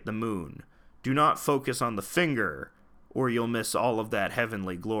pointing at the moon. Do not focus on the finger, or you'll miss all of that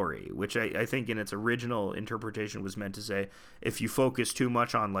heavenly glory, which I think in its original interpretation was meant to say, if you focus too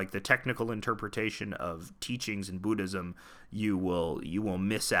much on like the technical interpretation of teachings in Buddhism, you will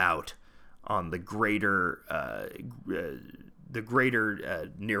miss out on the greater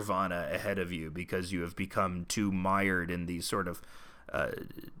nirvana ahead of you, because you have become too mired in these sort of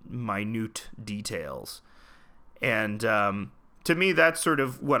minute details. And to me, that's sort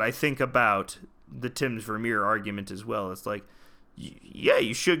of what I think about the Tim's Vermeer argument as well. It's like, yeah,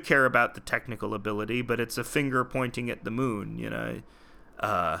 you should care about the technical ability, but it's a finger pointing at the moon, you know.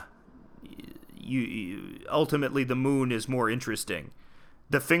 You ultimately, the moon is more interesting.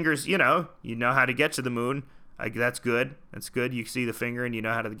 The fingers, you know how to get to the moon. That's good. That's good. You see the finger and you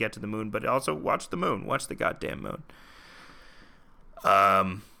know how to get to the moon, but also watch the moon. Watch the goddamn moon.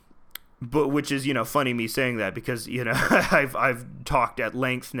 But which is, funny me saying that, because, I've talked at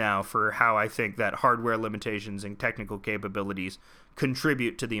length now for how I think that hardware limitations and technical capabilities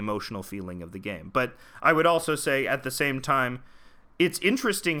contribute to the emotional feeling of the game. But I would also say at the same time, it's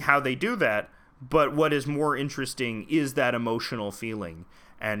interesting how they do that, but what is more interesting is that emotional feeling,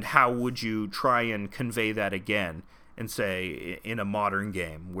 and how would you try and convey that again, and say in a modern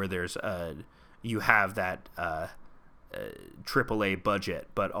game where there's you have that AAA budget,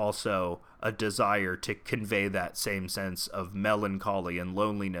 but also a desire to convey that same sense of melancholy and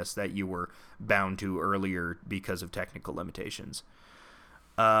loneliness that you were bound to earlier because of technical limitations.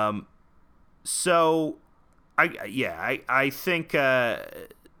 So I think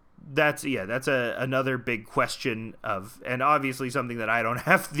that's another big question and obviously something that I don't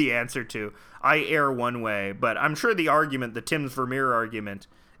have the answer to. I err one way, but I'm sure the Tim's Vermeer argument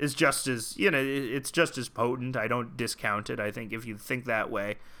is just as, it's just as potent. I don't discount it. I think if you think that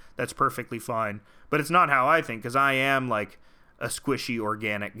way, that's perfectly fine. But it's not how I think, because I am like a squishy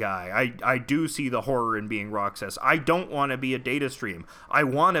organic guy. I do see the horror in being Roxas. I don't want to be a data stream. I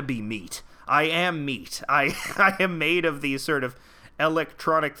want to be meat. I am meat. I am made of these sort of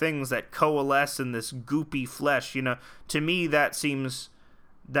electronic things that coalesce in this goopy flesh. To me, that seems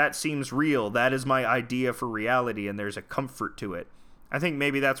real. That is my idea for reality, and there's a comfort to it. I think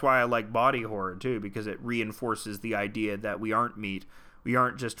maybe that's why I like body horror too, because it reinforces the idea that we aren't meat. We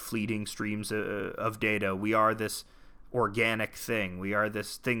aren't just fleeting streams of data. We are this organic thing. We are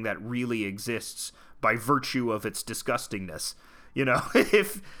this thing that really exists by virtue of its disgustingness.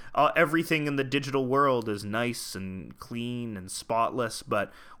 If everything in the digital world is nice and clean and spotless,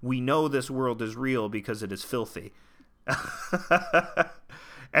 but we know this world is real because it is filthy.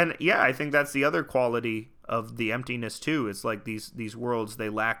 And yeah, I think that's the other quality of the Emptiness too. It's like these worlds, they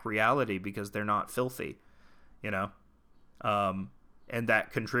lack reality because they're not filthy, and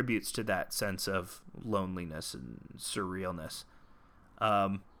that contributes to that sense of loneliness and surrealness.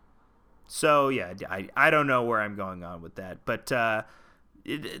 So yeah, I don't know where I'm going on with that, but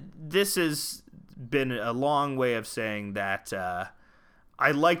this has been a long way of saying that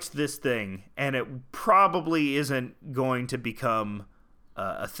I liked this thing, and it probably isn't going to become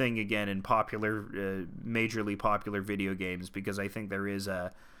a thing again in majorly popular video games, because I think there is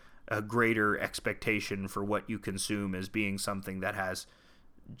a greater expectation for what you consume as being something that has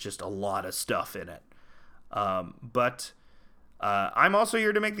just a lot of stuff in it. But I'm also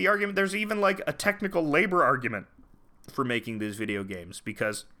here to make the argument there's even like a technical labor argument for making these video games,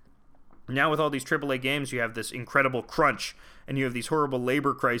 because now with all these AAA games, you have this incredible crunch, and you have these horrible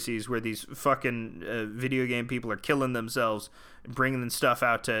labor crises where these fucking video game people are killing themselves, bringing stuff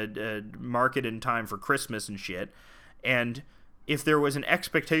out to market in time for Christmas and shit. And if there was an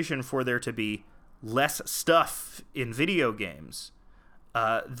expectation for there to be less stuff in video games,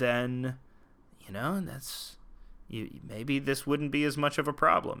 then, maybe this wouldn't be as much of a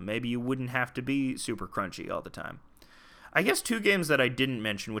problem. Maybe you wouldn't have to be super crunchy all the time. I guess two games that I didn't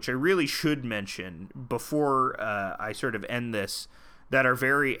mention, which I really should mention before I sort of end this, that are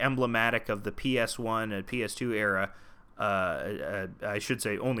very emblematic of the PS1 and PS2 era, I should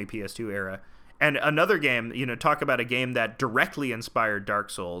say only PS2 era, and another game, talk about a game that directly inspired Dark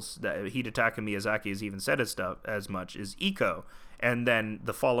Souls, that Hidetaka Miyazaki has even said as much, is Ico. and then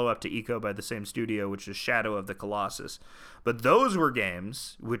the follow-up to Eco by the same studio, which is Shadow of the Colossus. But those were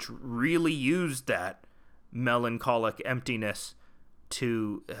games which really used that melancholic emptiness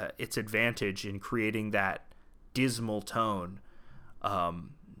to its advantage in creating that dismal tone. There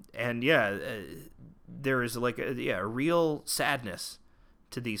is like a real sadness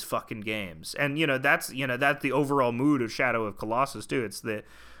to these fucking games. And that's the overall mood of Shadow of Colossus too. It's the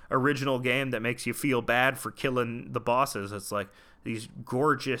original game that makes you feel bad for killing the bosses. It's like these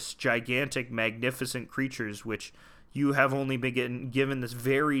gorgeous, gigantic, magnificent creatures which you have only been given this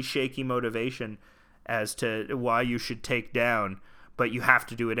very shaky motivation as to why you should take down, but you have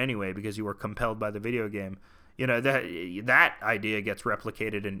to do it anyway because you were compelled by the video game. That idea gets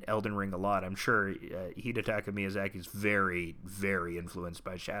replicated in Elden Ring a lot. I'm sure Hidetaka Miyazaki is very, very influenced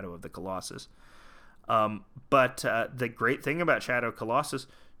by Shadow of the Colossus. But the great thing about Shadow of Colossus,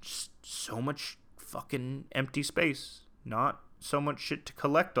 just so much fucking empty space. Not so much shit to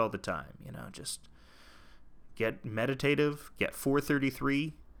collect all the time. Just get meditative, get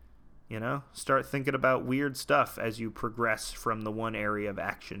 433, start thinking about weird stuff as you progress from the one area of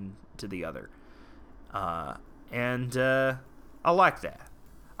action to the other. And I like that.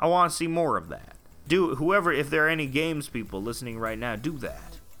 I want to see more of that. If there are any games people listening right now, do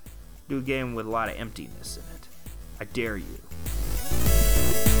that. Do a game with a lot of emptiness in it. I dare you.